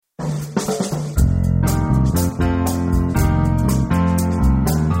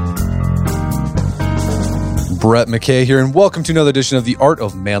Brett McKay here, and welcome to another edition of the Art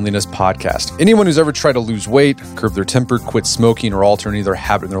of Manliness podcast. Anyone who's ever tried to lose weight, curb their temper, quit smoking, or alter any other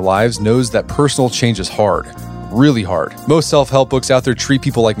habit in their lives knows that personal change is hard. Really hard. Most self-help books out there treat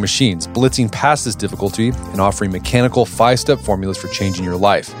people like machines, blitzing past this difficulty and offering mechanical 5-step formulas for changing your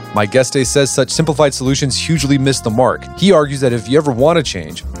life. My guest today says such simplified solutions hugely miss the mark. He argues that if you ever want to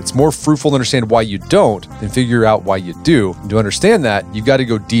change, it's more fruitful to understand why you don't than figure out why you do. And to understand that, you've got to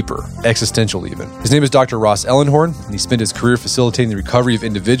go deeper, existential even. His name is Dr. Ross Ellenhorn, and he spent his career facilitating the recovery of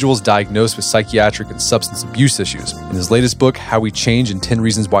individuals diagnosed with psychiatric and substance abuse issues. In his latest book, How We Change and 10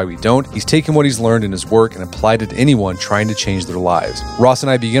 Reasons Why We Don't, he's taken what he's learned in his work and applied it to anyone trying to change their lives. Ross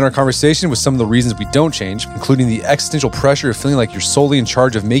and I begin our conversation with some of the reasons we don't change, including the existential pressure of feeling like you're solely in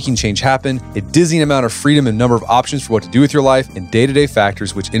charge of making change happen, a dizzying amount of freedom and number of options for what to do with your life, and day-to-day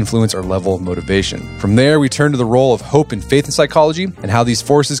factors which influence our level of motivation. From there, we turn to the role of hope and faith in psychology and how these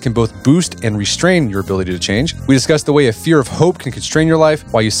forces can both boost and restrain your ability to change. We discuss the way a fear of hope can constrain your life,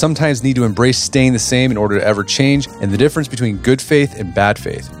 why you sometimes need to embrace staying the same in order to ever change, and the difference between good faith and bad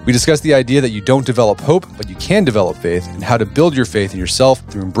faith. We discuss the idea that you don't develop hope, but you can develop faith, and how to build your faith in yourself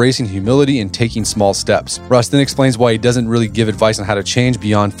through embracing humility and taking small steps. Russ then explains why he doesn't really give advice on how to change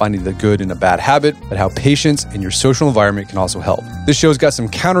beyond finding the good in a bad habit, but how patience and your social environment can also help. This show's got some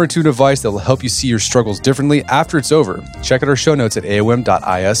counterintuitive advice that will help you see your struggles differently after it's over. Check out our show notes at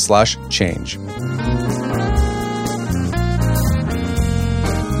aom.is/change.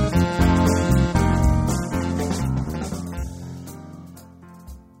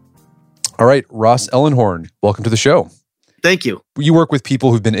 All right, Ross Ellenhorn, welcome to the show. Thank you. You work with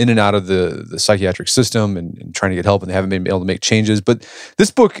people who've been in and out of the psychiatric system and trying to get help, and they haven't been able to make changes. But this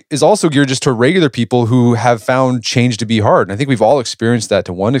book is also geared just to regular people who have found change to be hard. And I think we've all experienced that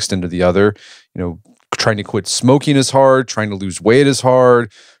to one extent or the other. You know, trying to quit smoking is hard. Trying to lose weight is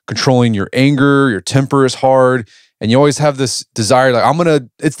hard. Controlling your anger, your temper is hard. And you always have this desire, like,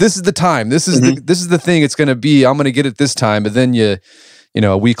 this is the time. This is the thing it's going to be. I'm going to get it this time. But then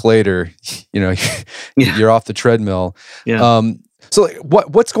a week later, you're off the treadmill. Yeah. So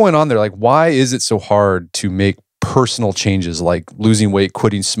what's going on there? Like, why is it so hard to make personal changes like losing weight,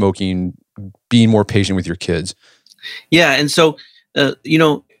 quitting smoking, being more patient with your kids? Yeah. And so,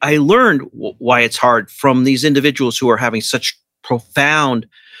 I learned why it's hard from these individuals who are having such profound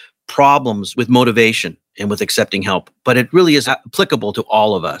problems with motivation and with accepting help. But it really is applicable to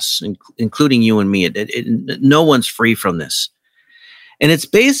all of us, including you and me. No one's free from this. And it's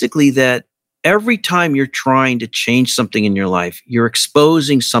basically that every time you're trying to change something in your life, you're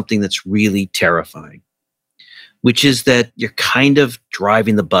exposing something that's really terrifying, which is that you're kind of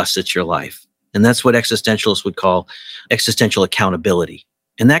driving the bus that's your life. And that's what existentialists would call existential accountability.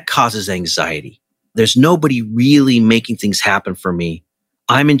 And that causes anxiety. There's nobody really making things happen for me.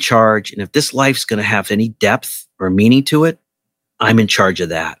 I'm in charge. And if this life's going to have any depth or meaning to it, I'm in charge of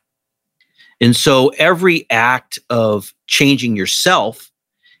that. And so every act of changing yourself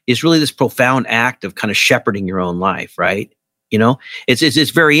is really this profound act of kind of shepherding your own life, right?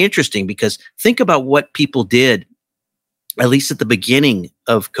 It's very interesting because think about what people did, at least at the beginning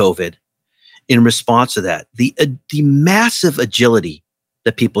of COVID, in response to that. The massive agility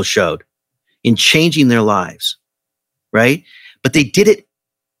that people showed in changing their lives, right? But they did it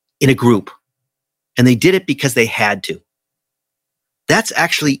in a group, and they did it because they had to. That's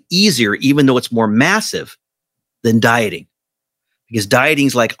actually easier, even though it's more massive, than dieting. Because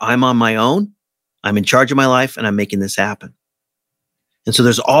dieting's like, I'm on my own, I'm in charge of my life, and I'm making this happen. And so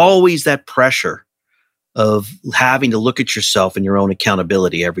there's always that pressure of having to look at yourself and your own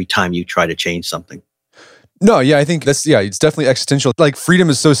accountability every time you try to change something. No, yeah, I think it's definitely existential. Like, freedom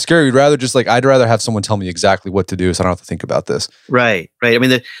is so scary. I'd rather have someone tell me exactly what to do so I don't have to think about this. Right. I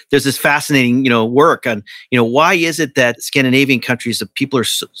mean, there's this fascinating, work on, why is it that Scandinavian countries, the people are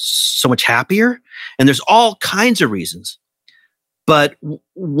so much happier? And there's all kinds of reasons. But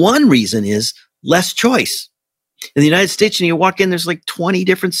one reason is less choice. In the United States, you walk in, there's like 20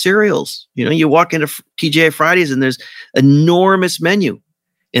 different cereals. You walk into TGI Fridays and there's enormous menu.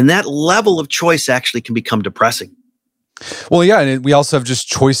 And that level of choice actually can become depressing. Well, yeah, and we also have just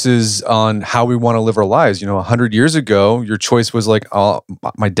choices on how we want to live our lives. 100 years ago, your choice was like, oh,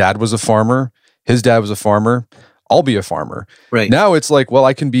 my dad was a farmer, his dad was a farmer, I'll be a farmer. Right. Now it's like, well,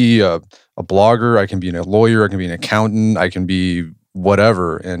 I can be a blogger, I can be a lawyer, I can be an accountant, I can be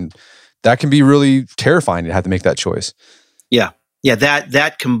whatever. And that can be really terrifying to have to make that choice. Yeah. Yeah,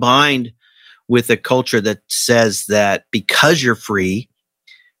 that combined with a culture that says that because you're free,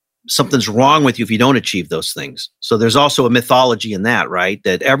 something's wrong with you if you don't achieve those things. So there's also a mythology in that, right?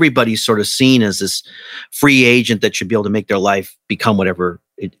 That everybody's sort of seen as this free agent that should be able to make their life become whatever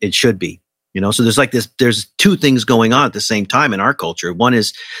it should be. So there's two things going on at the same time in our culture. One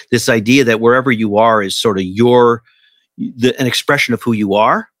is this idea that wherever you are is sort of an expression of who you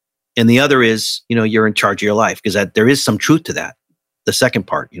are. And the other is, you're in charge of your life, because there is some truth to that. The second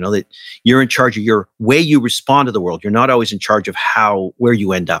part, that you're in charge of your way you respond to the world. You're not always in charge of where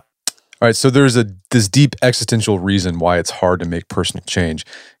you end up. All right, so there's this deep existential reason why it's hard to make personal change,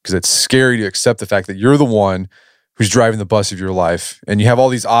 because it's scary to accept the fact that you're the one who's driving the bus of your life, and you have all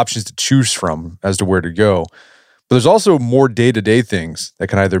these options to choose from as to where to go. But there's also more day-to-day things that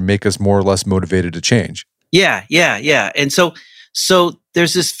can either make us more or less motivated to change. Yeah. And so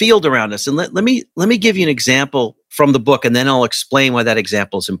there's this field around us, and let me give you an example from the book, and then I'll explain why that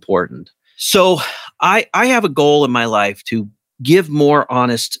example is important. So I have a goal in my life to give more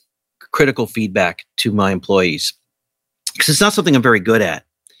honest, critical feedback to my employees, because it's not something I'm very good at.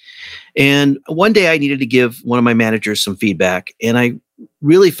 And one day I needed to give one of my managers some feedback, and I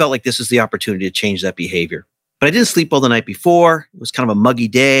really felt like this was the opportunity to change that behavior. But I didn't sleep well the night before. It was kind of a muggy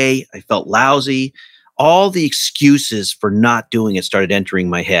day. I felt lousy. All the excuses for not doing it started entering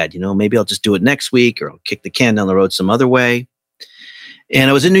my head. Maybe I'll just do it next week, or I'll kick the can down the road some other way. And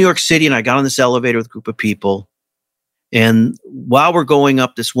I was in New York City, and I got on this elevator with a group of people. And while we're going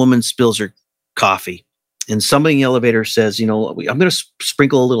up, this woman spills her coffee. And somebody in the elevator says, I'm going to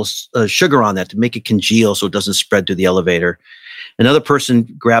sprinkle a little sugar on that to make it congeal so it doesn't spread through the elevator. Another person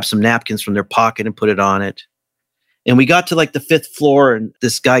grabbed some napkins from their pocket and put it on it. And we got to the 5th floor, and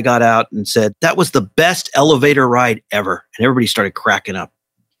this guy got out and said, "That was the best elevator ride ever." And everybody started cracking up.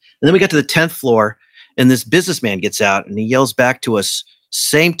 And then we got to the 10th floor, and this businessman gets out and he yells back to us,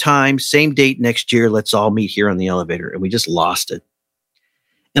 "Same time, same date next year. Let's all meet here on the elevator." And we just lost it.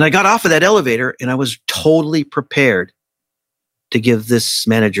 And I got off of that elevator, and I was totally prepared to give this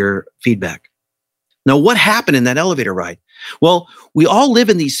manager feedback. Now, what happened in that elevator ride? Well, we all live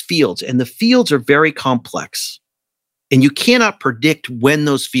in these fields, and the fields are very complex. And you cannot predict when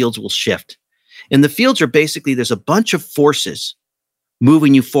those fields will shift. And the fields are basically, there's a bunch of forces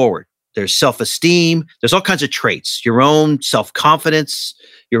moving you forward. There's self-esteem. There's all kinds of traits, your own self-confidence,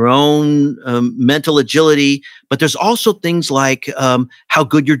 your own mental agility. But there's also things like how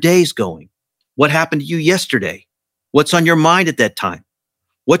good your day's going. What happened to you yesterday? What's on your mind at that time?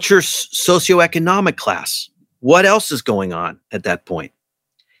 What's your socioeconomic class? What else is going on at that point?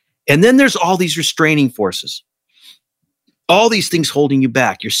 And then there's all these restraining forces. All these things holding you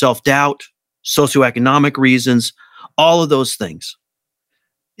back, your self-doubt, socioeconomic reasons, all of those things.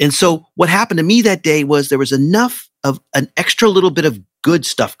 And so what happened to me that day was there was enough of an extra little bit of good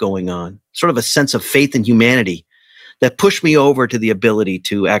stuff going on, sort of a sense of faith in humanity that pushed me over to the ability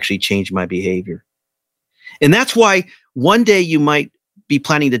to actually change my behavior. And that's why one day you might be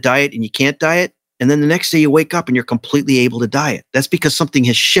planning to diet and you can't diet, and then the next day you wake up and you're completely able to diet. That's because something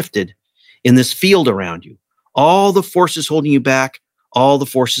has shifted in this field around you. All the forces holding you back, all the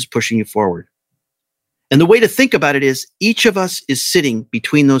forces pushing you forward. And the way to think about it is each of us is sitting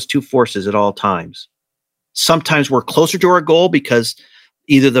between those two forces at all times. Sometimes we're closer to our goal because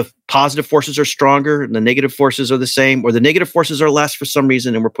either the positive forces are stronger and the negative forces are the same, or the negative forces are less for some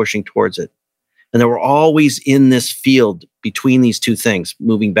reason and we're pushing towards it. And then we're always in this field between these two things,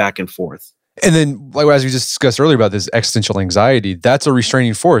 moving back and forth. And then, as we just discussed earlier about this existential anxiety, that's a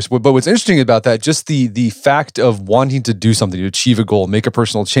restraining force. But what's interesting about that, just the fact of wanting to do something, to achieve a goal, make a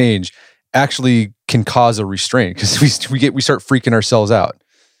personal change, actually can cause a restraint, because we start freaking ourselves out.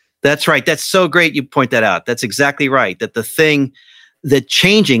 That's right. That's so great you point that out. That's exactly right. That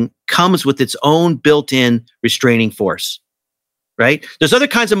changing comes with its own built-in restraining force, right? There's other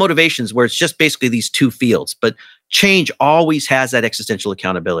kinds of motivations where it's just basically these two fields, but change always has that existential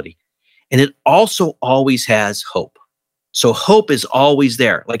accountability. And it also always has hope. So hope is always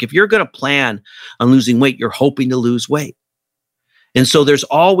there. Like if you're going to plan on losing weight, you're hoping to lose weight. And so there's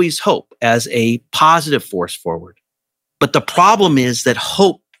always hope as a positive force forward. But the problem is that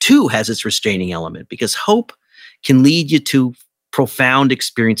hope too has its restraining element, because hope can lead you to profound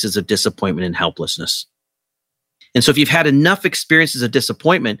experiences of disappointment and helplessness. And so if you've had enough experiences of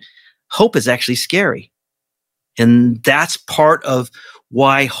disappointment, hope is actually scary. And that's part of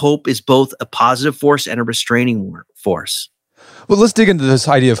why hope is both a positive force and a restraining force. Well, let's dig into this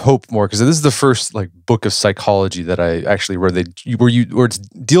idea of hope more, because this is the first book of psychology that I actually where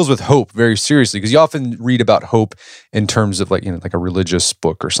it deals with hope very seriously. Because you often read about hope in terms of like a religious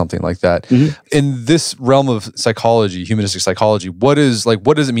book or something like that. Mm-hmm. In this realm of psychology, humanistic psychology, what does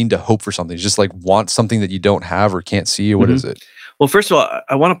it mean to hope for something? Just want something that you don't have or can't see? Or what is it? Well, first of all,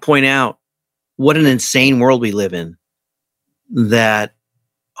 I want to point out what an insane world we live in, that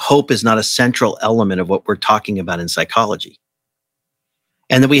hope is not a central element of what we're talking about in psychology.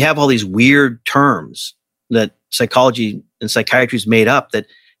 And then we have all these weird terms that psychology and psychiatry has made up that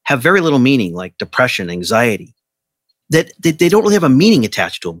have very little meaning, like depression, anxiety, that they don't really have a meaning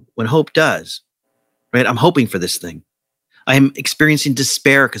attached to them when hope does, right? I'm hoping for this thing. I'm experiencing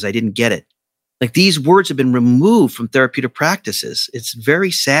despair because I didn't get it. Like, these words have been removed from therapeutic practices. It's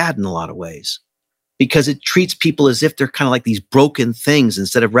very sad in a lot of ways because it treats people as if they're kind of like these broken things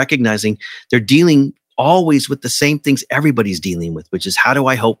instead of recognizing they're dealing always with the same things everybody's dealing with, which is, how do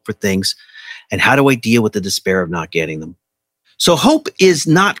I hope for things and how do I deal with the despair of not getting them? So hope is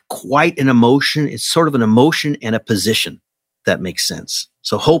not quite an emotion. It's sort of an emotion and a position. If that makes sense.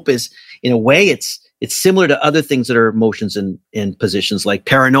 So hope is, in a way, it's similar to other things that are emotions and positions, like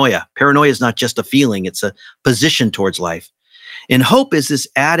paranoia. Paranoia is not just a feeling, it's a position towards life. And hope is this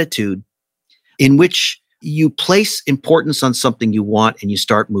attitude in which you place importance on something you want and you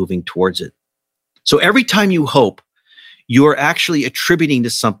start moving towards it. So every time you hope, you're actually attributing to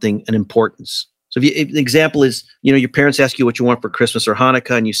something an importance. So if the example is, your parents ask you what you want for Christmas or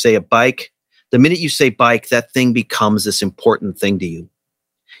Hanukkah, and you say a bike. The minute you say bike, that thing becomes this important thing to you.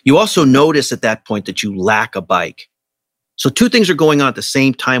 You also notice at that point that you lack a bike. So two things are going on at the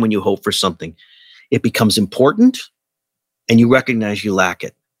same time when you hope for something. It becomes important and you recognize you lack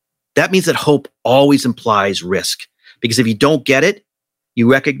it. That means that hope always implies risk, because if you don't get it, you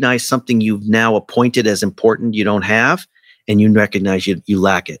recognize something you've now appointed as important you don't have, and you recognize you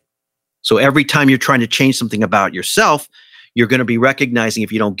lack it. So every time you're trying to change something about yourself, you're going to be recognizing,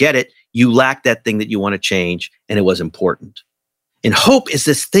 if you don't get it, you lack that thing that you want to change, and it was important. And hope is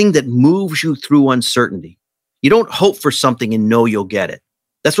this thing that moves you through uncertainty. You don't hope for something and know you'll get it.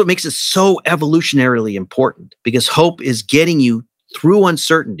 That's what makes it so evolutionarily important, because hope is getting you through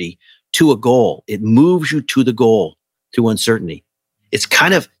uncertainty to a goal. It moves you to the goal through uncertainty. It's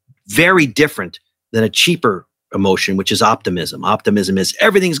kind of very different than a cheaper emotion, which is optimism. Optimism is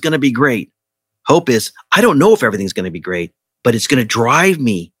everything's going to be great. Hope is, I don't know if everything's going to be great, but it's going to drive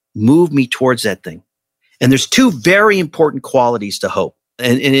me, move me towards that thing. And there's two very important qualities to hope.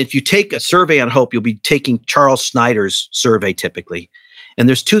 And if you take a survey on hope, you'll be taking Charles Snyder's survey typically. And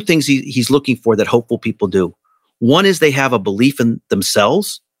there's two things he's looking for that hopeful people do. One is they have a belief in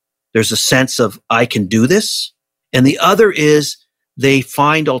themselves. There's a sense of, I can do this. And the other is they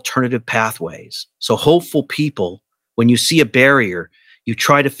find alternative pathways. So hopeful people, when you see a barrier, you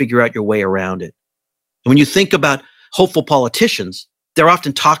try to figure out your way around it. And when you think about hopeful politicians, they're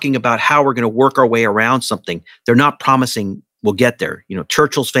often talking about how we're going to work our way around something. They're not promising we'll get there.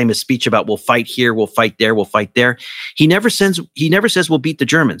 Churchill's famous speech about we'll fight here, we'll fight there, we'll fight there. He never says we'll beat the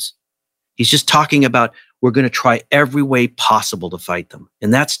Germans. He's just talking about we're going to try every way possible to fight them.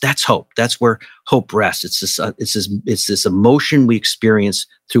 And that's hope. That's where hope rests. It's this emotion we experience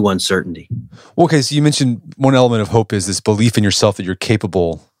through uncertainty. Well, okay, so you mentioned one element of hope is this belief in yourself that you're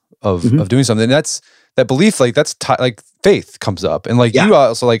capable of doing something. And that's that belief, like faith comes up. And you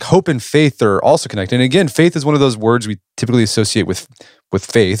also, hope and faith are also connected. And again, faith is one of those words we typically associate with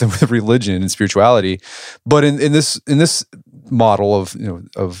faith and with religion and spirituality. But in this model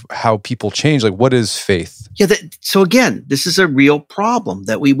of how people change, what is faith? Yeah. So again, this is a real problem,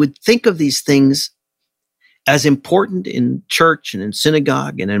 that we would think of these things as important in church and in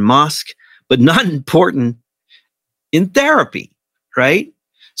synagogue and in mosque, but not important in therapy, right?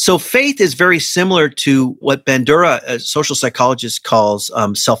 So faith is very similar to what Bandura, a social psychologist, calls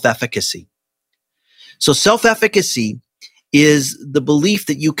self-efficacy. So self-efficacy is the belief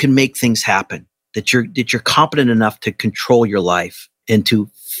that you can make things happen, that you're competent enough to control your life and to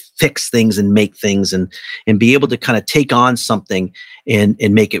fix things and make things and be able to kind of take on something and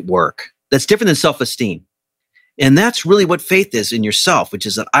make it work. That's different than self-esteem. And that's really what faith is in yourself, which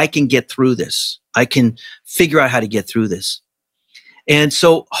is that I can get through this. I can figure out how to get through this. And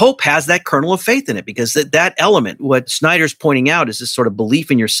so hope has that kernel of faith in it, because that element, what Snyder's pointing out, is this sort of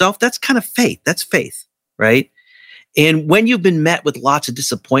belief in yourself. That's kind of faith. That's faith, right? And when you've been met with lots of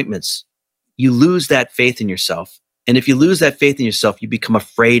disappointments, you lose that faith in yourself. And if you lose that faith in yourself, you become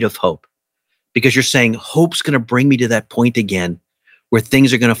afraid of hope, because you're saying hope's going to bring me to that point again where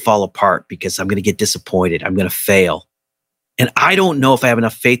things are going to fall apart because I'm going to get disappointed. I'm going to fail. And I don't know if I have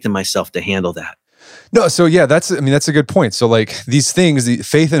enough faith in myself to handle that. No, so yeah, that's a good point. So these things, the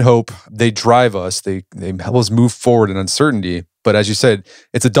faith and hope, they drive us, they help us move forward in uncertainty. But as you said,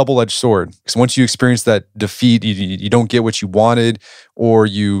 it's a double-edged sword, because once you experience that defeat, you don't get what you wanted, or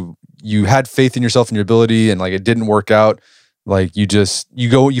you had faith in yourself and your ability, and it didn't work out. You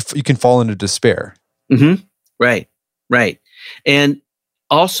can fall into despair. Mm-hmm. Right. And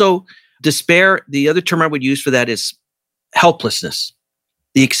also despair, the other term I would use for that is helplessness.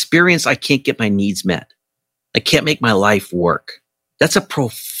 The experience, I can't get my needs met. I can't make my life work. That's a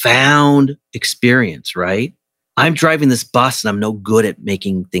profound experience, right? I'm driving this bus and I'm no good at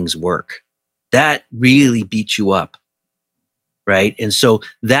making things work. That really beats you up, right? And so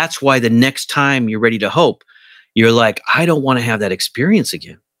that's why the next time you're ready to hope, you're like, I don't want to have that experience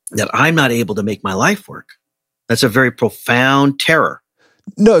again, that I'm not able to make my life work. That's a very profound terror.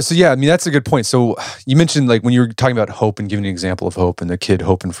 No, so yeah, I mean, that's a good point. So you mentioned like when you were talking about hope and giving an example of hope and the kid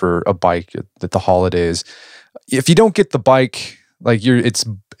hoping for a bike at the holidays. If you don't get the bike, like it's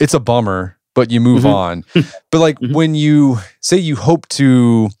a bummer, but you move on. But like when you say you hope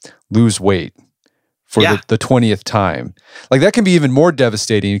to lose weight for the 20th time, like that can be even more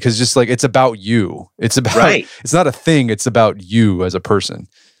devastating because just like it's about you. It's about, it's not a thing, it's about you as a person.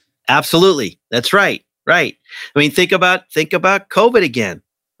 Absolutely. That's right. Right. I mean, think about COVID again,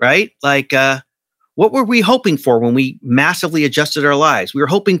 right? Like, what were we hoping for when we massively adjusted our lives? We were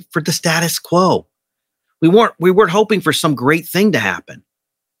hoping for the status quo. We weren't hoping for some great thing to happen,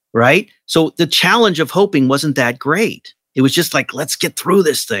 right? So the challenge of hoping wasn't that great. It was just like, let's get through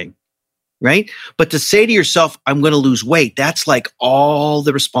this thing, right? But to say to yourself, I'm going to lose weight, that's like all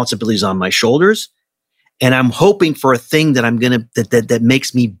the responsibilities on my shoulders. And I'm hoping for a thing that that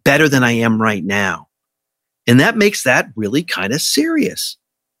makes me better than I am right now. And that makes that really kind of serious,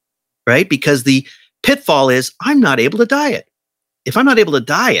 right? Because the pitfall is I'm not able to diet. If I'm not able to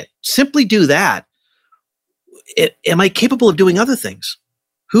diet, simply do that. Am I capable of doing other things?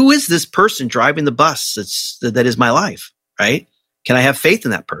 Who is this person driving the bus that is my life, right? Can I have faith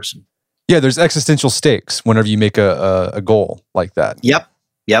in that person? Yeah, there's existential stakes whenever you make a goal like that.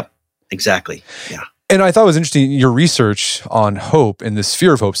 Yep, exactly, yeah. And I thought it was interesting, your research on hope and this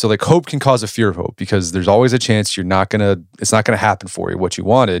fear of hope. So like hope can cause a fear of hope because there's always a chance it's not going to happen for you, what you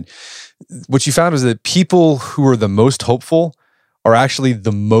wanted. What you found is that people who are the most hopeful are actually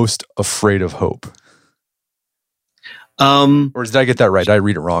the most afraid of hope. Or did I get that right? Did I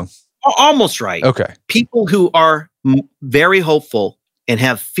read it wrong? Almost right. Okay. People who are very hopeful and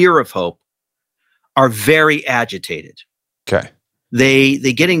have fear of hope are very agitated. Okay. They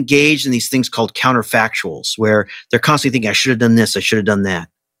get engaged in these things called counterfactuals, where they're constantly thinking, I should have done this, I should have done that,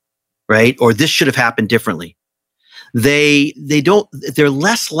 right? Or this should have happened differently. They're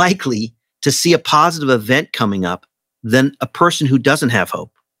less likely to see a positive event coming up than a person who doesn't have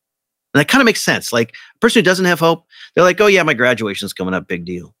hope. And that kind of makes sense. Like a person who doesn't have hope, they're like, oh yeah, my graduation's coming up, big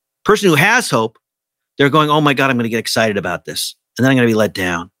deal. Person who has hope, they're going, oh my God, I'm going to get excited about this. And then I'm going to be let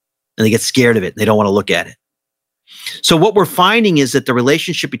down. And they get scared of it. They don't want to look at it. So what we're finding is that the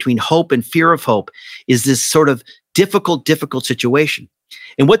relationship between hope and fear of hope is this sort of difficult situation.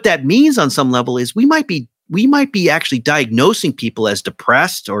 And what that means on some level is we might be actually diagnosing people as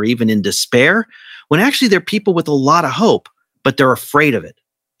depressed or even in despair, when actually they're people with a lot of hope, but they're afraid of it.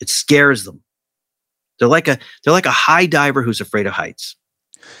 It scares them. They're like a high diver who's afraid of heights.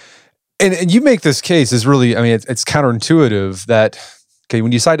 And you make this case is really, I mean, it's counterintuitive that, okay,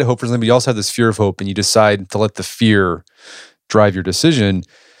 when you decide to hope for something, but you also have this fear of hope and you decide to let the fear drive your decision.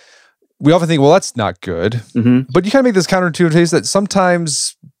 We often think, well, that's not good. Mm-hmm. But you kind of make this counterintuitive case that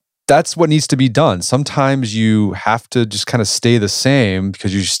sometimes that's what needs to be done. Sometimes you have to just kind of stay the same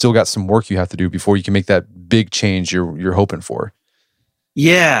because you still got some work you have to do before you can make that big change you're hoping for.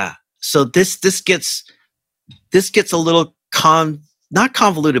 Yeah. So this gets a little not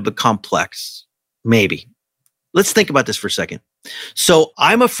convoluted, but complex, maybe. Let's think about this for a second. So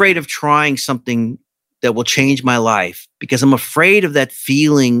I'm afraid of trying something that will change my life because I'm afraid of that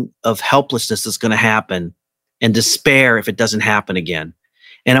feeling of helplessness that's going to happen and despair if it doesn't happen again.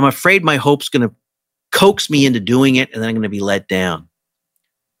 And I'm afraid my hope's going to coax me into doing it and then I'm going to be let down.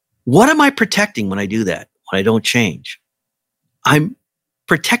 What am I protecting when I do that, when I don't change? I'm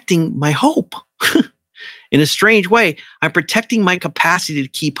protecting my hope. In a strange way, I'm protecting my capacity to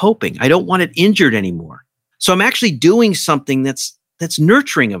keep hoping. I don't want it injured anymore. So I'm actually doing something that's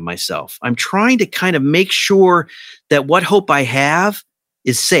nurturing of myself. I'm trying to kind of make sure that what hope I have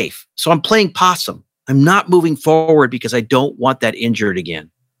is safe. So I'm playing possum. I'm not moving forward because I don't want that injured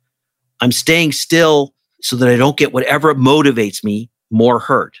again. I'm staying still so that I don't get whatever motivates me more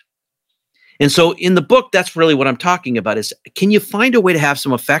hurt. And so in the book, that's really what I'm talking about is, can you find a way to have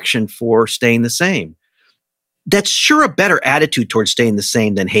some affection for staying the same? That's sure a better attitude towards staying the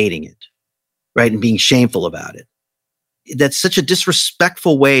same than hating it, right? And being shameful about it. That's such a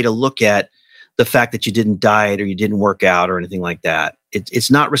disrespectful way to look at the fact that you didn't diet or you didn't work out or anything like that.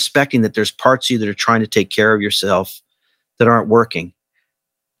 It's not respecting that there's parts of you that are trying to take care of yourself that aren't working.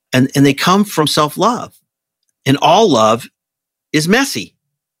 And they come from self-love. And all love is messy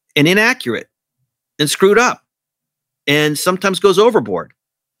and inaccurate and screwed up and sometimes goes overboard.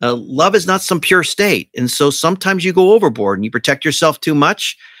 Love is not some pure state. And so sometimes you go overboard and you protect yourself too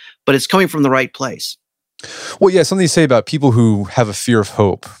much, but it's coming from the right place. Well, yeah, something you say about people who have a fear of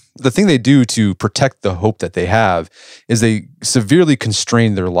hope. The thing they do to protect the hope that they have is they severely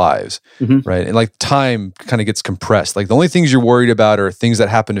constrain their lives, right? And like time kind of gets compressed. Like the only things you're worried about are things that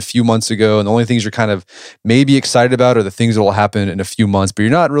happened a few months ago, and the only things you're kind of maybe excited about are the things that will happen in a few months, but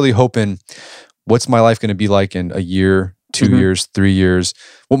you're not really hoping, what's my life going to be like in a year, 2 years, 3 years?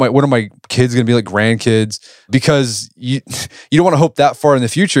 What are my kids going to be like, grandkids? Because you don't want to hope that far in the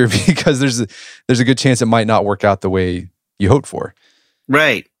future because there's a good chance it might not work out the way you hoped for.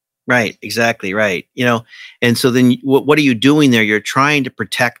 Right. Exactly right. And so then what are you doing there? You're trying to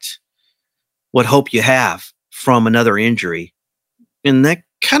protect what hope you have from another injury. And that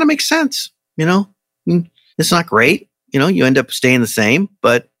kind of makes sense. It's not great. You end up staying the same,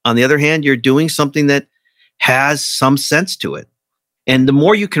 but on the other hand, you're doing something that has some sense to it. And the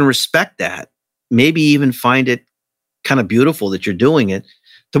more you can respect that, maybe even find it kind of beautiful that you're doing it,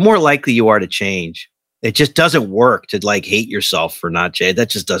 the more likely you are to change. It just doesn't work to like hate yourself for not change. That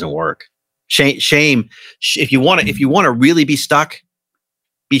just doesn't work. Shame. If you want to really be stuck,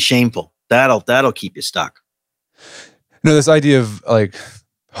 be shameful. That'll keep you stuck. This idea of like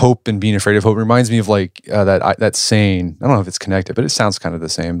hope and being afraid of hope reminds me of like that saying. I don't know if it's connected, but it sounds kind of the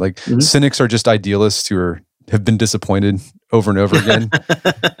same. Like cynics are just idealists who have been disappointed over and over again.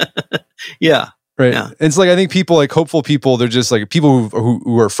 Yeah. Right. Yeah. It's like, I think people, like hopeful people, they're just like people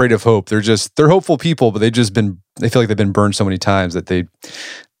who are afraid of hope. They're hopeful people, but they feel like they've been burned so many times that they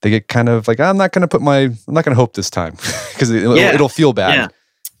get kind of like, I'm not going to hope this time because it'll feel bad.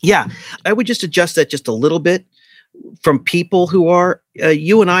 Yeah. I would just adjust that just a little bit from people who are,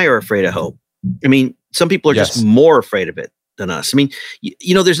 you and I are afraid of hope. I mean, some people are just more afraid of it than us. I mean,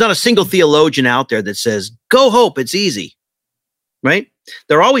 there's not a single theologian out there that says, go hope, it's easy, right?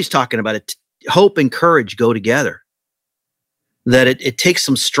 They're always talking about it. Hope and courage go together. That it takes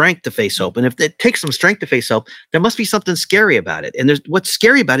some strength to face hope. And if it takes some strength to face hope, there must be something scary about it. And what's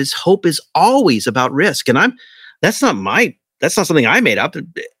scary about it is hope is always about risk. And that's not something I made up.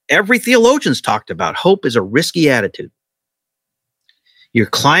 Every theologian's talked about hope is a risky attitude. You're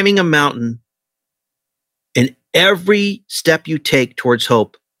climbing a mountain, and every step you take towards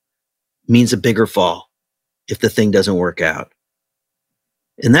hope means a bigger fall if the thing doesn't work out.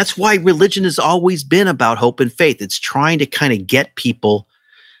 And that's why religion has always been about hope and faith. It's trying to kind of get people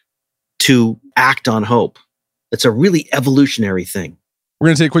to act on hope. It's a really evolutionary thing. We're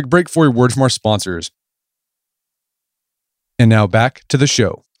going to take a quick break for a word from our sponsors. And now back to the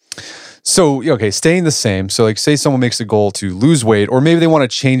show. So, okay, staying the same. So like say someone makes a goal to lose weight, or maybe they want to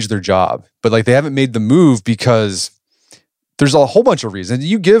change their job, but like they haven't made the move because there's a whole bunch of reasons.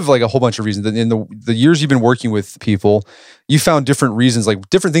 You give like a whole bunch of reasons. In the years you've been working with people, you found different reasons, like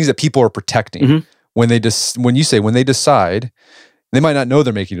different things that people are protecting. When they decide, they might not know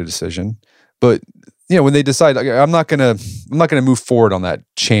they're making a decision, but when they decide, I'm not gonna move forward on that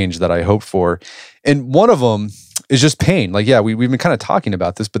change that I hoped for. And one of them is just pain. Like, we've been kind of talking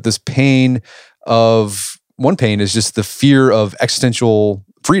about this, but this pain is just the fear of existential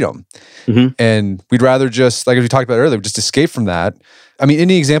freedom. And we'd rather just, like as we talked about earlier, just escape from that. I mean,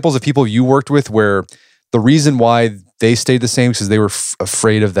 any examples of people you worked with where the reason why they stayed the same because they were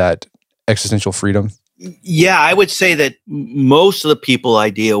afraid of that existential freedom? Yeah, I would say that most of the people I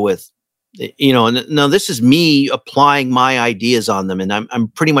deal with, now this is me applying my ideas on them, and I'm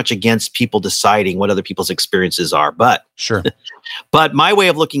pretty much against people deciding what other people's experiences are. But sure. But my way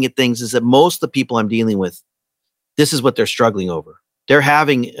of looking at things is that most of the people I'm dealing with, this is what they're struggling over. They're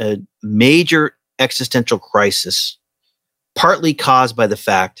having a major existential crisis, partly caused by the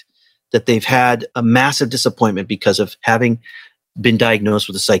fact that they've had a massive disappointment because of having been diagnosed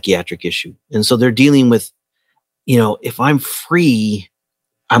with a psychiatric issue. And so they're dealing with, if I'm free,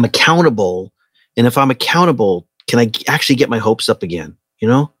 I'm accountable. And if I'm accountable, can I actually get my hopes up again?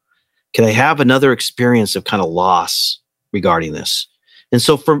 Can I have another experience of kind of loss regarding this? And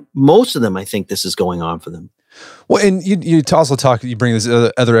so for most of them, I think this is going on for them. Well, and you also you bring this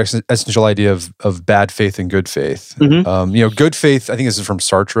other essential idea of bad faith and good faith. Good faith, I think this is from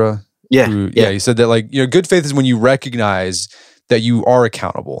Sartre. He said that like, good faith is when you recognize that you are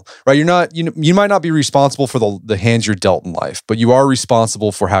accountable, right? You're not, you might not be responsible for the hands you're dealt in life, but you are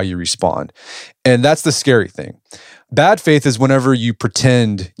responsible for how you respond. And that's the scary thing. Bad faith is whenever you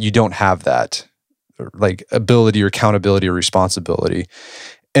pretend you don't have that like ability or accountability or responsibility.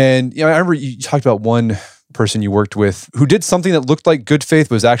 And I remember you talked about one person you worked with who did something that looked like good faith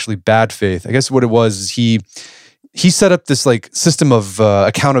but was actually bad faith. I guess what it was is he he set up this like system of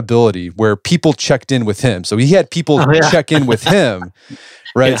accountability where people checked in with him. So he had people check in with him,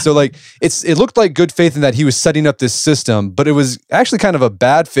 right? Yeah. So like it looked like good faith in that he was setting up this system, but it was actually kind of a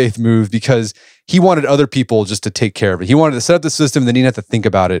bad faith move because he wanted other people just to take care of it. He wanted to set up the system, then he didn't have to think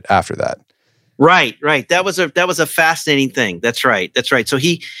about it after that. Right. That was a fascinating thing. That's right. So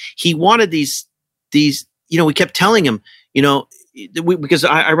he wanted these, we kept telling him, because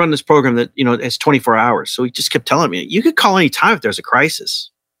I run this program that, it's 24 hours. So he just kept telling me, you could call any time if there's a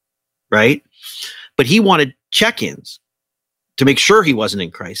crisis, right? But he wanted check-ins to make sure he wasn't in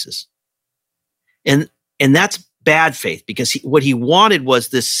crisis. And that's bad faith, because what he wanted was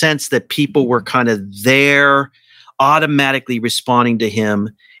this sense that people were kind of there, automatically responding to him,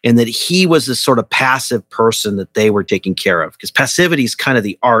 and that he was this sort of passive person that they were taking care of. Because passivity is kind of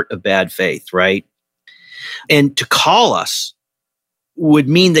the art of bad faith, right? And to call us would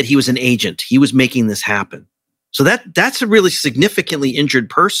mean that he was an agent. He was making this happen. So that's a really significantly injured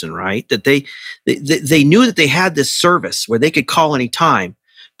person, right? That they knew that they had this service where they could call any time,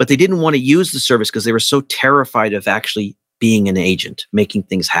 but they didn't want to use the service because they were so terrified of actually being an agent, making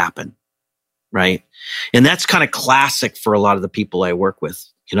things happen, right? And that's kind of classic for a lot of the people I work with,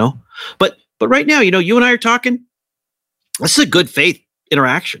 But right now, you and I are talking. This is a good faith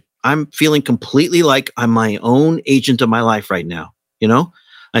interaction. I'm feeling completely like I'm my own agent of my life right now.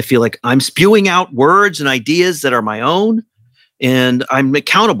 I feel like I'm spewing out words and ideas that are my own, and I'm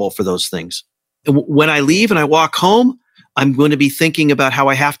accountable for those things. And when I leave and I walk home, I'm going to be thinking about how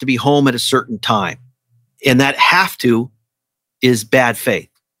I have to be home at a certain time. And that have to is bad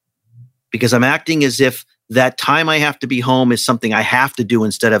faith, because I'm acting as if that time I have to be home is something I have to do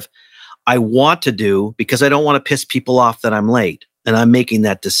instead of I want to do, because I don't want to piss people off that I'm late, and I'm making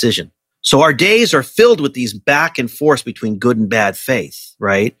that decision. So our days are filled with these back and forth between good and bad faith,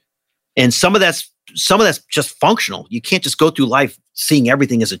 right? And some of that's just functional. You can't just go through life seeing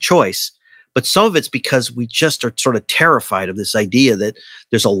everything as a choice, but some of it's because we just are sort of terrified of this idea that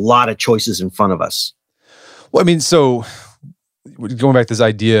there's a lot of choices in front of us. Well, I mean, so going back to this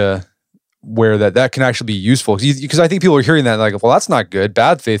idea where that can actually be useful, because I think people are hearing that like, well, that's not good.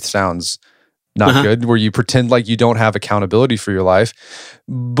 Bad faith sounds not good, where you pretend like you don't have accountability for your life.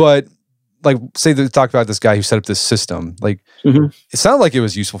 But like, say they talk about this guy who set up this system, like it sounded like it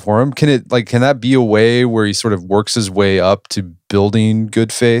was useful for him. Can that be a way where he sort of works his way up to building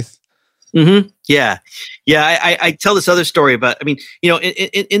good faith? Yeah. I tell this other story about,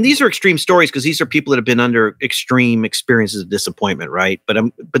 and these are extreme stories because these are people that have been under extreme experiences of disappointment, right?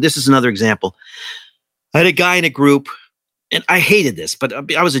 But this is another example. I had a guy in a group, and I hated this, but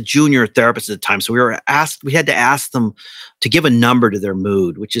I was a junior therapist at the time. So we had to ask them to give a number to their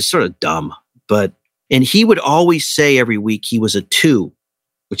mood, which is sort of dumb. And he would always say every week he was a 2,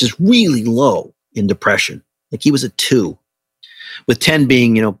 which is really low in depression. Like he was a 2, with 10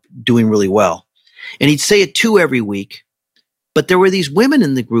 being, doing really well. And he'd say a 2 every week. But there were these women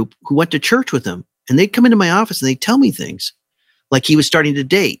in the group who went to church with him, and they'd come into my office and they'd tell me things like he was starting to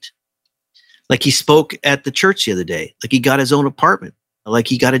date. Like he spoke at the church the other day, like he got his own apartment, like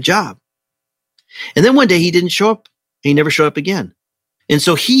he got a job. And then one day he didn't show up. He never showed up again. And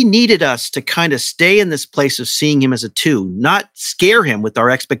so he needed us to kind of stay in this place of seeing him as a 2, not scare him with our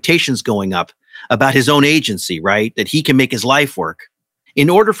expectations going up about his own agency, right? That he can make his life work. In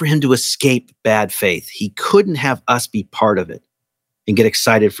order for him to escape bad faith, he couldn't have us be part of it and get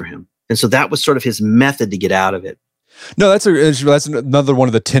excited for him. And so that was sort of his method to get out of it. No, that's another one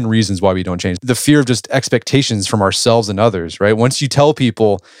of the 10 reasons why we don't change. The fear of just expectations from ourselves and others, right? Once you tell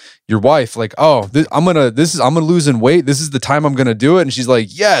people, your wife, like, oh, I'm gonna lose in weight. This is the time I'm gonna do it, and she's like,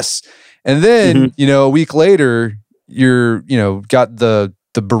 yes. And then a week later, you're got the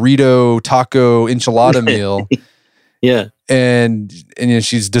burrito, taco, enchilada meal. Yeah, and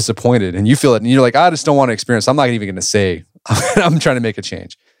she's disappointed, and you feel it, and you're like, I just don't want to experience. I'm not even going to say I'm trying to make a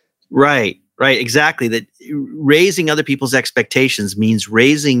change. Right, exactly. That raising other people's expectations means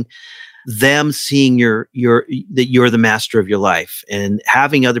raising them seeing that you're the master of your life, and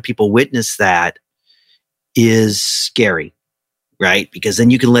having other people witness that is scary, right? Because then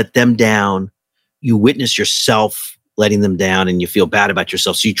you can let them down. You witness yourself letting them down, and you feel bad about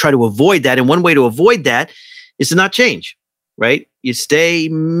yourself. So you try to avoid that. And one way to avoid that is to not change, right? You stay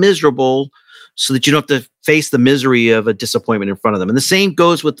miserable so that you don't have to face the misery of a disappointment in front of them. And the same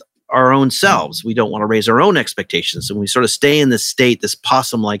goes with our own selves. We don't want to raise our own expectations. And we sort of stay in this state, this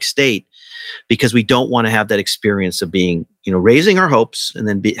possum-like state, because we don't want to have that experience of being, raising our hopes and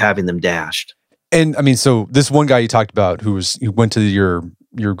then having them dashed. And I mean, so this one guy you talked about who went to your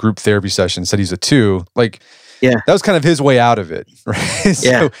group therapy session, said he's a 2, like, Yeah. That was kind of his way out of it, right?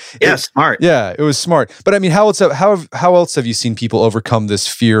 Yeah. Smart. Yeah, it was smart. But I mean, how else have you seen people overcome this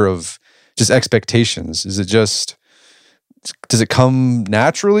fear of just expectations? Does it come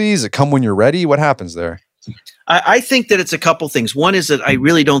naturally? Does it come when you're ready? What happens there? I think that it's a couple things. One is that I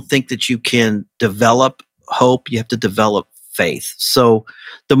really don't think that you can develop hope. You have to develop faith. So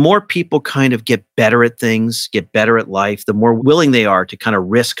the more people kind of get better at things, get better at life, the more willing they are to kind of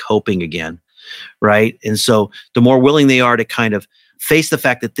risk hoping again, right? And so the more willing they are to kind of face the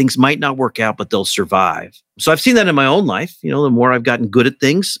fact that things might not work out, but they'll survive. So I've seen that in my own life. The more I've gotten good at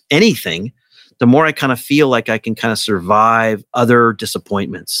things, anything, the more I kind of feel like I can kind of survive other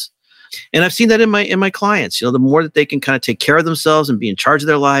disappointments. And I've seen that in my clients. The more that they can kind of take care of themselves and be in charge of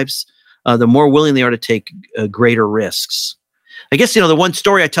their lives, the more willing they are to take greater risks. I guess, the one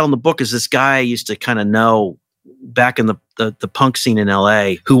story I tell in the book is this guy I used to kind of know back in the punk scene in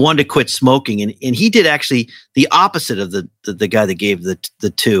LA who wanted to quit smoking. And he did actually the opposite of the guy that gave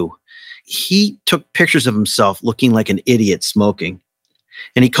the two. He took pictures of himself looking like an idiot smoking.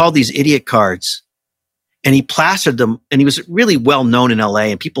 And he called these idiot cards. And he plastered them, and he was really well known in LA,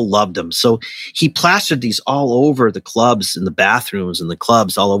 and people loved him. So he plastered these all over the clubs and the bathrooms and the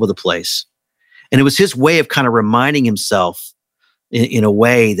clubs all over the place. And it was his way of kind of reminding himself in a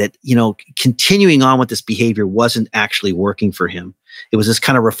way that, continuing on with this behavior wasn't actually working for him. It was this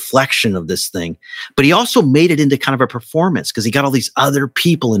kind of reflection of this thing. But he also made it into kind of a performance because he got all these other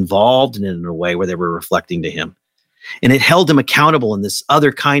people involved in it in a way where they were reflecting to him. And it held him accountable in this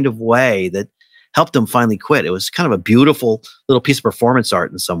other kind of way that helped him finally quit. It was kind of a beautiful little piece of performance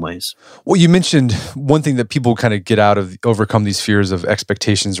art in some ways. Well, you mentioned one thing that people kind of get out of, overcome these fears of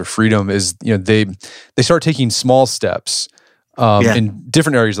expectations or freedom is, they start taking small steps in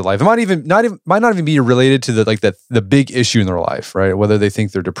different areas of life. It might not even be related to the big issue in their life, right? Whether they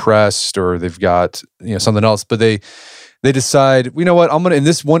think they're depressed or they've got, something else, but they decide, you know what, I'm going to, in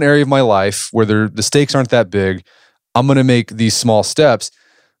this one area of my life where the stakes aren't that big, I'm going to make these small steps.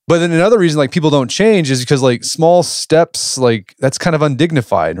 But then another reason people don't change is because small steps, that's kind of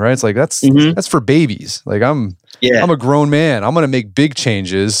undignified, right? It's that's for babies. I'm a grown man. I'm going to make big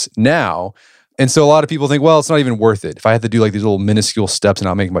changes now. And so a lot of people think, well, it's not even worth it. If I have to do these little minuscule steps and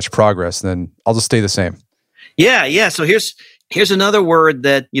not make much progress, then I'll just stay the same. Yeah. So here's another word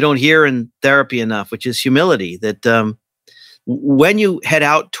that you don't hear in therapy enough, which is humility. That when you head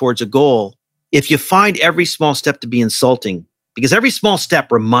out towards a goal, if you find every small step to be insulting, because every small step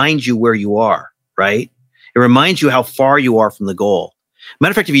reminds you where you are, right? It reminds you how far you are from the goal.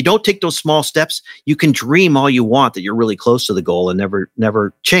 Matter of fact, if you don't take those small steps, you can dream all you want that you're really close to the goal and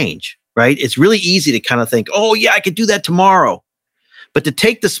never change, right? It's really easy to kind of think, oh yeah, I could do that tomorrow. But to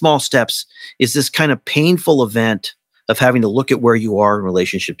take the small steps is this kind of painful event of having to look at where you are in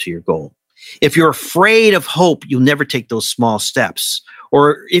relationship to your goal. If you're afraid of hope, you'll never take those small steps.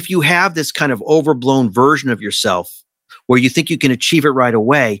 Or if you have this kind of overblown version of yourself where you think you can achieve it right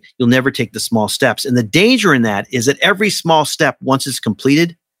away, you'll never take the small steps. And the danger in that is that every small step, once it's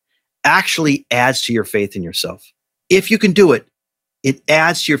completed, actually adds to your faith in yourself. If you can do it, it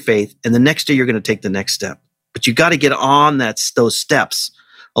adds to your faith. And the next day, you're going to take the next step. But you got to get on those steps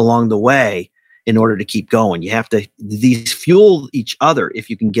along the way in order to keep going. You have to, these fuel each other if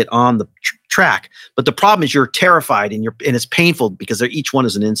you can get on the track. But the problem is you're terrified and it's painful because each one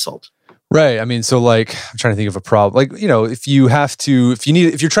is an insult. Right. I mean, so I'm trying to think of a problem. If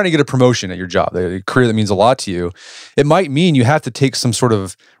you're trying to get a promotion at your job, a career that means a lot to you, it might mean you have to take some sort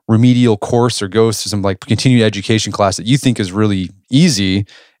of remedial course or go to some continuing education class that you think is really easy,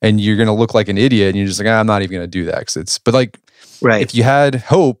 and you're going to look like an idiot, and you're just I'm not even going to do that. Right. If you had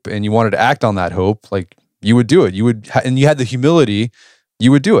hope and you wanted to act on that hope, you would do it. And you had the humility,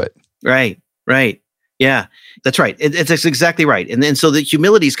 you would do it. Right. Yeah, that's right. It's exactly right. And then so the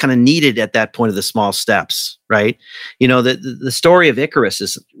humility is kind of needed at that point of the small steps, right? The story of Icarus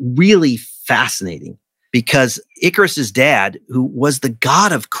is really fascinating because Icarus's dad, who was the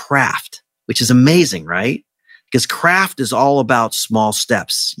god of craft, which is amazing, right? Because craft is all about small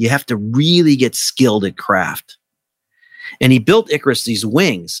steps. You have to really get skilled at craft. And he built Icarus these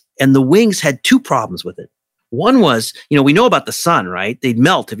wings, and the wings had two problems with it. One was, we know about the sun, right? They'd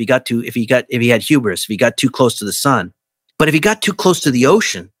melt if he had hubris, if he got too close to the sun. But if he got too close to the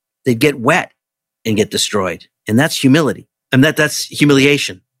ocean, they'd get wet and get destroyed. And that's humility. And that's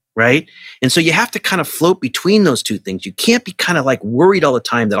humiliation, right? And so you have to kind of float between those two things. You can't be kind of worried all the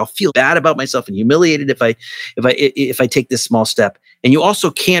time that I'll feel bad about myself and humiliated if I take this small step. And you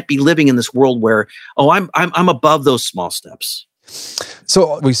also can't be living in this world where, I'm above those small steps.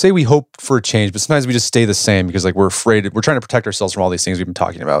 So we say we hope for a change, but sometimes we just stay the same because like we're afraid. We're trying to protect ourselves from all these things we've been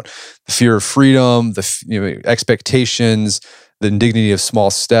talking about: the fear of freedom, the expectations, the indignity of small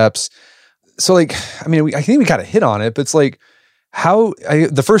steps. So like, I mean, I think we kind of hit on it, but it's like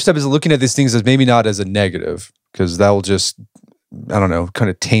the first step is looking at these things as maybe not as a negative, because that will just, I don't know, kind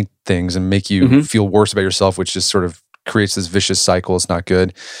of taint things and make you feel worse about yourself, which just sort of creates this vicious cycle. It's not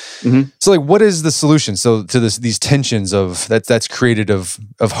good. So like, what is the solution? So to these tensions of that's created of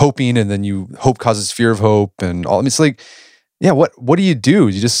hoping, and then hope causes fear of hope and all. I mean, it's like, yeah, what do?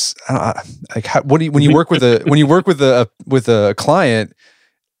 You just, like, when you work with a client,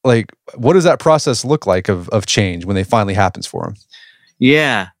 like, what does that process look like of change when they finally happens for them?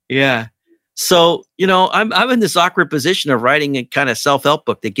 Yeah. So, I'm in this awkward position of writing a kind of self-help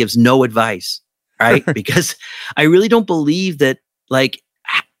book that gives no advice, right? Because I really don't believe that like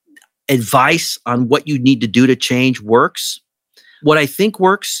advice on what you need to do to change works. What I think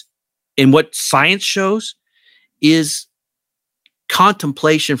works and what science shows is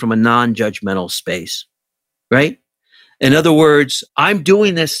contemplation from a non-judgmental space, right? In other words, I'm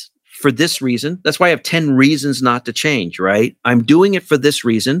doing this for this reason. That's why I have 10 reasons not to change, right? I'm doing it for this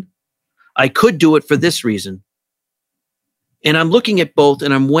reason. I could do it for this reason. And I'm looking at both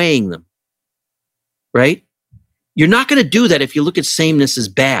and I'm weighing them, right? You're not going to do that if you look at sameness as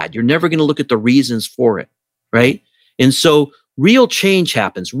bad. You're never going to look at the reasons for it, right? And so real change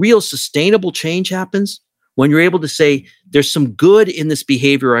happens. Real sustainable change happens when you're able to say, there's some good in this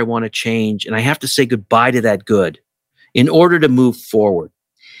behavior I want to change, and I have to say goodbye to that good in order to move forward.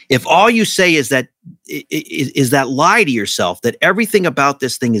 If all you say is that lie to yourself, that everything about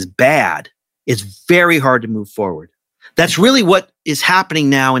this thing is bad, it's very hard to move forward. That's really what is happening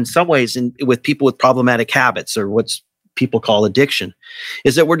now in some ways with people with problematic habits, or what's people call addiction,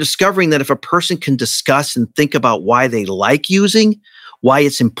 is that we're discovering that if a person can discuss and think about why they like using, why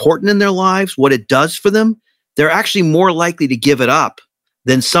it's important in their lives, what it does for them, they're actually more likely to give it up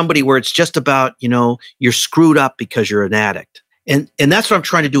than somebody where it's just about, you're screwed up because you're an addict. And that's what I'm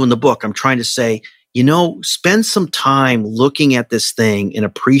trying to do in the book. I'm trying to say, spend some time looking at this thing and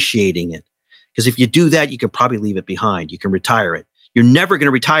appreciating it. Because if you do that, you can probably leave it behind. You can retire it. You're never going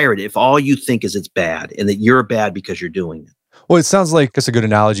to retire it if all you think is it's bad and that you're bad because you're doing it. Well, it sounds like it's a good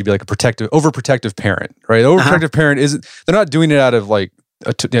analogy, be like overprotective parent, right? Overprotective parent they're not doing it out of like,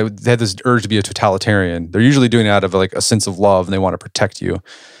 they have this urge to be a totalitarian. They're usually doing it out of like a sense of love and they want to protect you.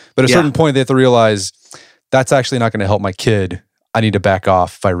 But at a certain point, they have to realize that's actually not going to help my kid. I need to back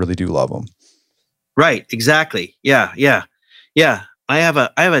off if I really do love them. Right. Exactly. Yeah. I have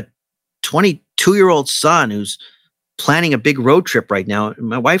a 22-year-old son who's planning a big road trip right now.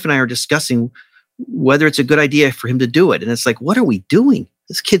 My wife and I are discussing whether it's a good idea for him to do it. And it's like, what are we doing?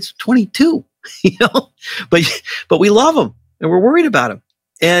 This kid's 22, but we love him and we're worried about him.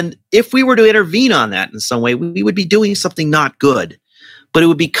 And if we were to intervene on that in some way, we would be doing something not good, but it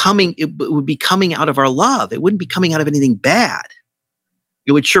would be coming out of our love. It wouldn't be coming out of anything bad.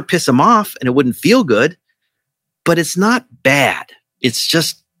 It would sure piss him off and it wouldn't feel good, but it's not bad. It's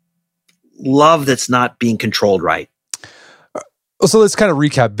just love that's not being controlled right. So let's kind of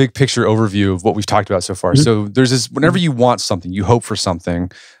recap, big picture overview of what we've talked about so far. So there's this, whenever you want something, you hope for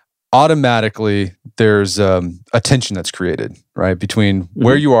something, automatically there's a tension that's created, right? Between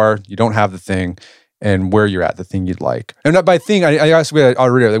where you are, you don't have the thing, and where you're at, the thing you'd like. And by thing, I asked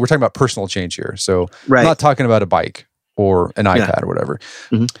already, we're talking about personal change here. So I'm not talking about a bike or an iPad or whatever.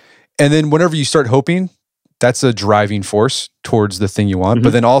 And then whenever you start hoping, that's a driving force towards the thing you want.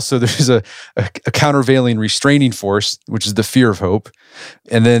 But then also there's a countervailing restraining force, which is the fear of hope.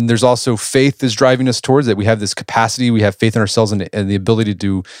 And then there's also faith is driving us towards it. We have this capacity, we have faith in ourselves and the ability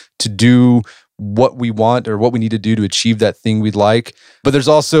to do what we want or what we need to do to achieve that thing we'd like. But there's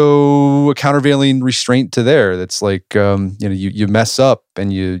also a countervailing restraint to there. That's like, you mess up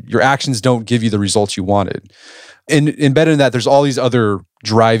and your actions don't give you the results you wanted. And embedded in that, there's all these other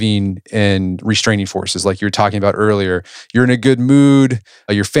driving and restraining forces, like you were talking about earlier. You're in a good mood,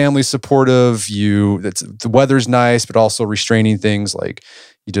 your family's supportive, the weather's nice, but also restraining things like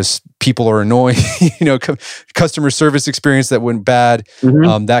people are annoying, customer service experience that went bad.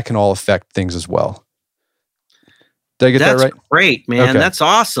 That can all affect things as well. Did I get that right? That's great, man. Okay. That's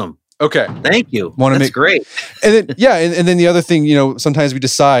awesome. Okay. Thank you. That's great. And then, and then the other thing, sometimes we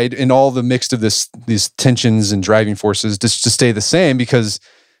decide in all the mix of these tensions and driving forces just to stay the same because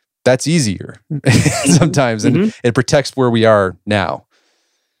that's easier sometimes. And it protects where we are now.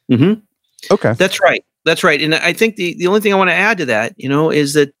 Okay. That's right. And I think the only thing I want to add to that,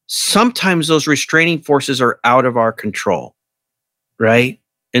 is that sometimes those restraining forces are out of our control. Right.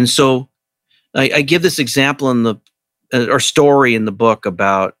 And so I give this example in or story in the book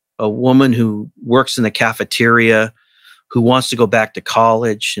about a woman who works in the cafeteria who wants to go back to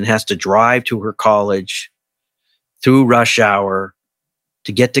college and has to drive to her college through rush hour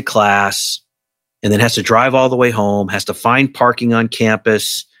to get to class, and then has to drive all the way home, has to find parking on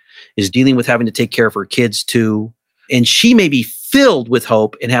campus, is dealing with having to take care of her kids too. And she may be filled with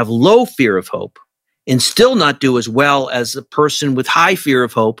hope and have low fear of hope and still not do as well as a person with high fear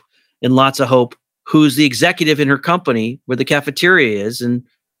of hope and lots of hope who's the executive in her company where the cafeteria is, and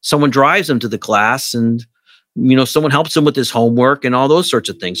someone drives them to the class, and someone helps them with his homework and all those sorts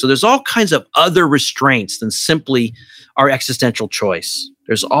of things. So there's all kinds of other restraints than simply our existential choice.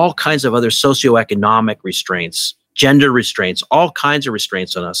 There's all kinds of other socioeconomic restraints, gender restraints, all kinds of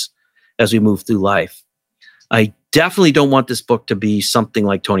restraints on us as we move through life. I definitely don't want this book to be something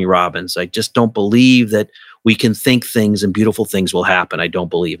like Tony Robbins. I just don't believe that we can think things and beautiful things will happen. I don't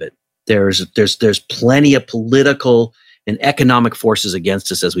believe it. There's plenty of political and economic forces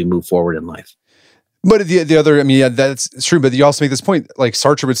against us as we move forward in life. But the other, I mean, yeah, that's true. But you also make this point, like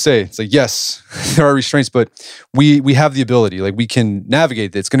Sartre would say, it's like, yes, there are restraints, but we have the ability, like we can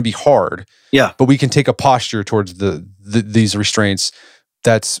navigate it. It's going to be hard. Yeah. But we can take a posture towards these restraints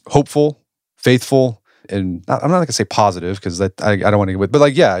that's hopeful, faithful, and I'm not going to say positive because that I don't want to get with, but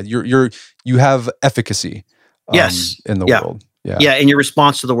like, yeah, you have efficacy. Yes. In the world. Yeah. Yeah. In your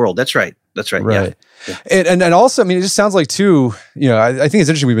response to the world. That's right. That's right. Right. Yeah. And also, I mean, it just sounds like too, I think it's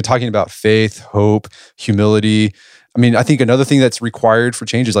interesting. We've been talking about faith, hope, humility. I mean, I think another thing that's required for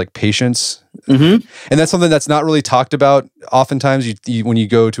change is like patience. Mm-hmm. And that's something that's not really talked about. Oftentimes when you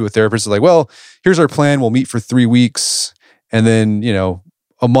go to a therapist, it's like, well, here's our plan. We'll meet for 3 weeks. And then,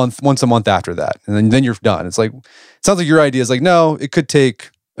 once a month after that. And then you're done. It's like, it sounds like your idea is like, no, it could take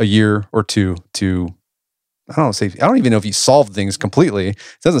a year or two to, I don't even know if you solved things completely. It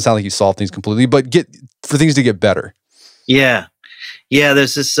doesn't sound like you solved things completely, but for things to get better. Yeah. Yeah.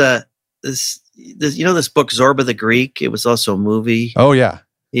 There's this book, Zorba the Greek. It was also a movie. Oh yeah.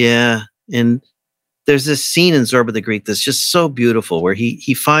 Yeah. And there's this scene in Zorba the Greek that's just so beautiful where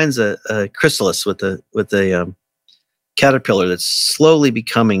he finds a chrysalis with a caterpillar that's slowly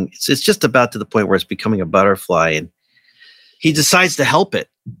becoming, it's just about to the point where it's becoming a butterfly, and he decides to help it.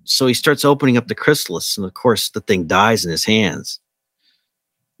 So he starts opening up the chrysalis, and of course the thing dies in his hands.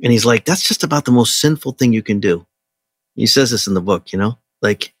 And he's like, that's just about the most sinful thing you can do. He says this in the book,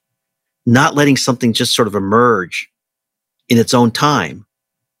 like not letting something just sort of emerge in its own time,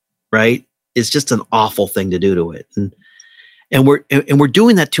 right? Is just an awful thing to do to it. And we're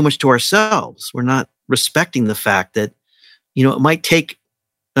doing that too much to ourselves. We're not respecting the fact that, it might take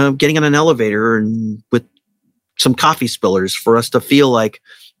getting on an elevator and with some coffee spillers for us to feel like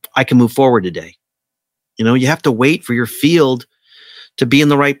I can move forward today. You have to wait for your field to be in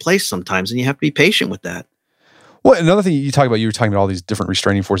the right place sometimes, and you have to be patient with that. Well, another thing you were talking about all these different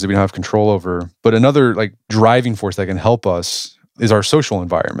restraining forces that we don't have control over, but another like driving force that can help us is our social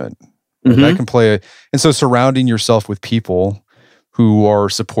environment. Mm-hmm. That can play and so surrounding yourself with people who are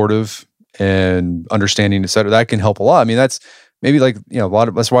supportive and understanding, et cetera, that can help a lot. I mean, that's maybe like,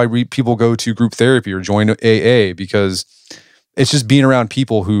 that's why people go to group therapy or join AA, because it's just being around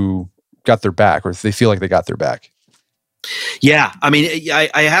people who got their back, or they feel like they got their back. Yeah. I mean,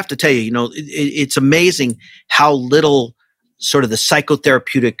 I have to tell you, it's amazing how little sort of the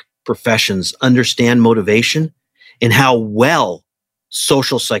psychotherapeutic professions understand motivation and how well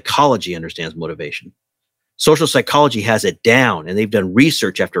social psychology understands motivation. Social psychology has it down, and they've done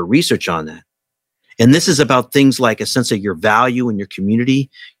research after research on that. And this is about things like a sense of your value in your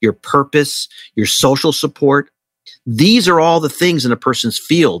community, your purpose, your social support. These are all the things in a person's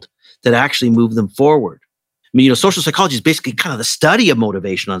field that actually move them forward. I mean, social psychology is basically kind of the study of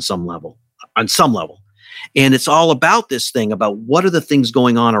motivation on some level. And it's all about this thing about what are the things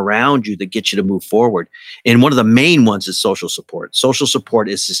going on around you that get you to move forward. And one of the main ones is social support. Social support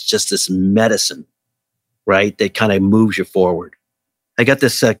is just this medicine, right, that kind of moves you forward. I got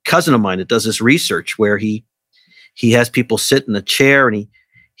this cousin of mine that does this research where he has people sit in a chair, and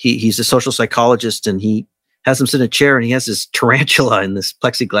he's a social psychologist, and he has them sit in a chair, and he has this tarantula in this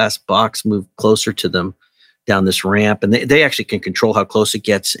plexiglass box move closer to them down this ramp, and they actually can control how close it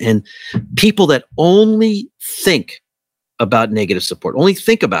gets. And people that only think about negative support, only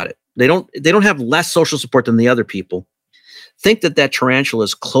think about it, they don't have less social support than the other people, think that tarantula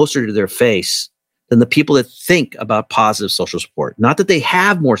is closer to their face than the people that think about positive social support. Not that they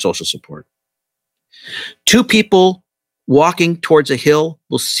have more social support. Two people walking towards a hill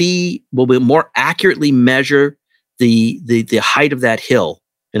will be more accurately measure the height of that hill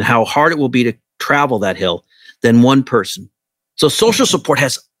and how hard it will be to travel that hill than one person. So social support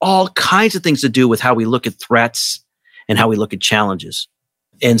has all kinds of things to do with how we look at threats and how we look at challenges.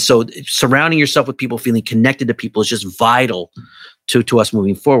 And so surrounding yourself with people, feeling connected to people is just vital to us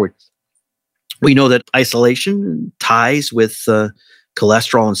moving forward. We know that isolation ties with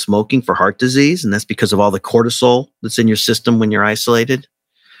cholesterol and smoking for heart disease, and that's because of all the cortisol that's in your system when you're isolated,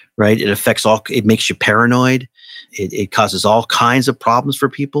 right? It makes you paranoid. It causes all kinds of problems for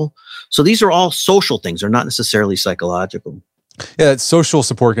people. So these are all social things. They're not necessarily psychological. Yeah, that social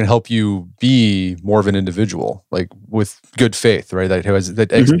support can help you be more of an individual, like with good faith, right?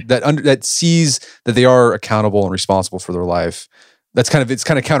 That sees that they are accountable and responsible for their life. It's kind of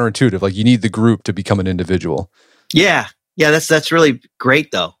counterintuitive. Like you need the group to become an individual. Yeah, that's really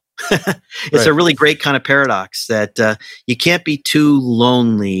great, though. It's a really great kind of paradox that you can't be too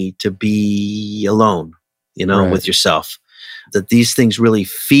lonely to be alone, with yourself. That these things really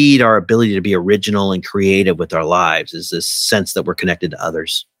feed our ability to be original and creative with our lives, is this sense that we're connected to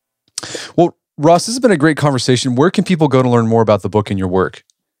others. Well, Ross, this has been a great conversation. Where can people go to learn more about the book and your work?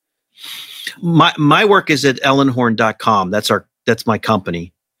 My work is at Ellenhorn.com. That's my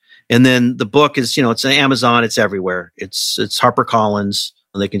company. And then the book is, it's on Amazon. It's everywhere. It's HarperCollins,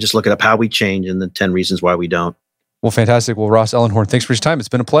 and they can just look it up, How We Change and the 10 Reasons Why We Don't. Well, fantastic. Well, Ross Ellenhorn, thanks for your time. It's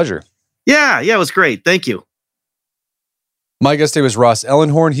been a pleasure. Yeah, it was great. Thank you. My guest today was Ross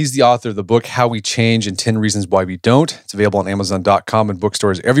Ellenhorn. He's the author of the book, How We Change and 10 Reasons Why We Don't. It's available on Amazon.com and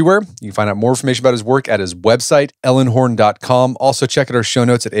bookstores everywhere. You can find out more information about his work at his website, Ellenhorn.com. Also, check out our show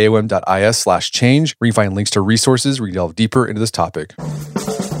notes at aom.is/change, where you can find links to resources where you delve deeper into this topic.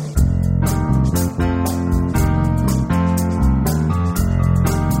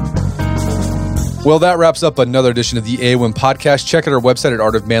 Well, that wraps up another edition of the AOM podcast. Check out our website at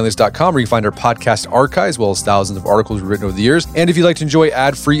artofmanliness.com, where you can find our podcast archive, as well as thousands of articles we've written over the years. And if you'd like to enjoy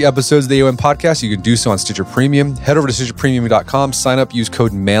ad-free episodes of the AOM podcast, you can do so on Stitcher Premium. Head over to StitcherPremium.com, sign up, use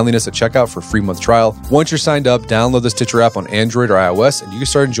code manliness at checkout for a free month trial. Once you're signed up, download the Stitcher app on Android or iOS, and you can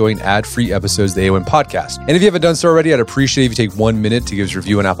start enjoying ad-free episodes of the AOM podcast. And if you haven't done so already, I'd appreciate if you take 1 minute to give us a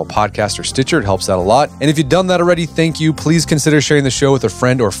review on Apple Podcasts or Stitcher. It helps out a lot. And if you've done that already, thank you. Please consider sharing the show with a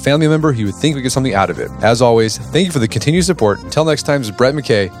friend or family member who you would think would get something out of it. As always, thank you for the continued support. Until next time, this is Brett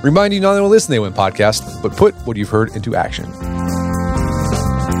McKay, reminding you not only to listen to the AOM podcast, but put what you've heard into action.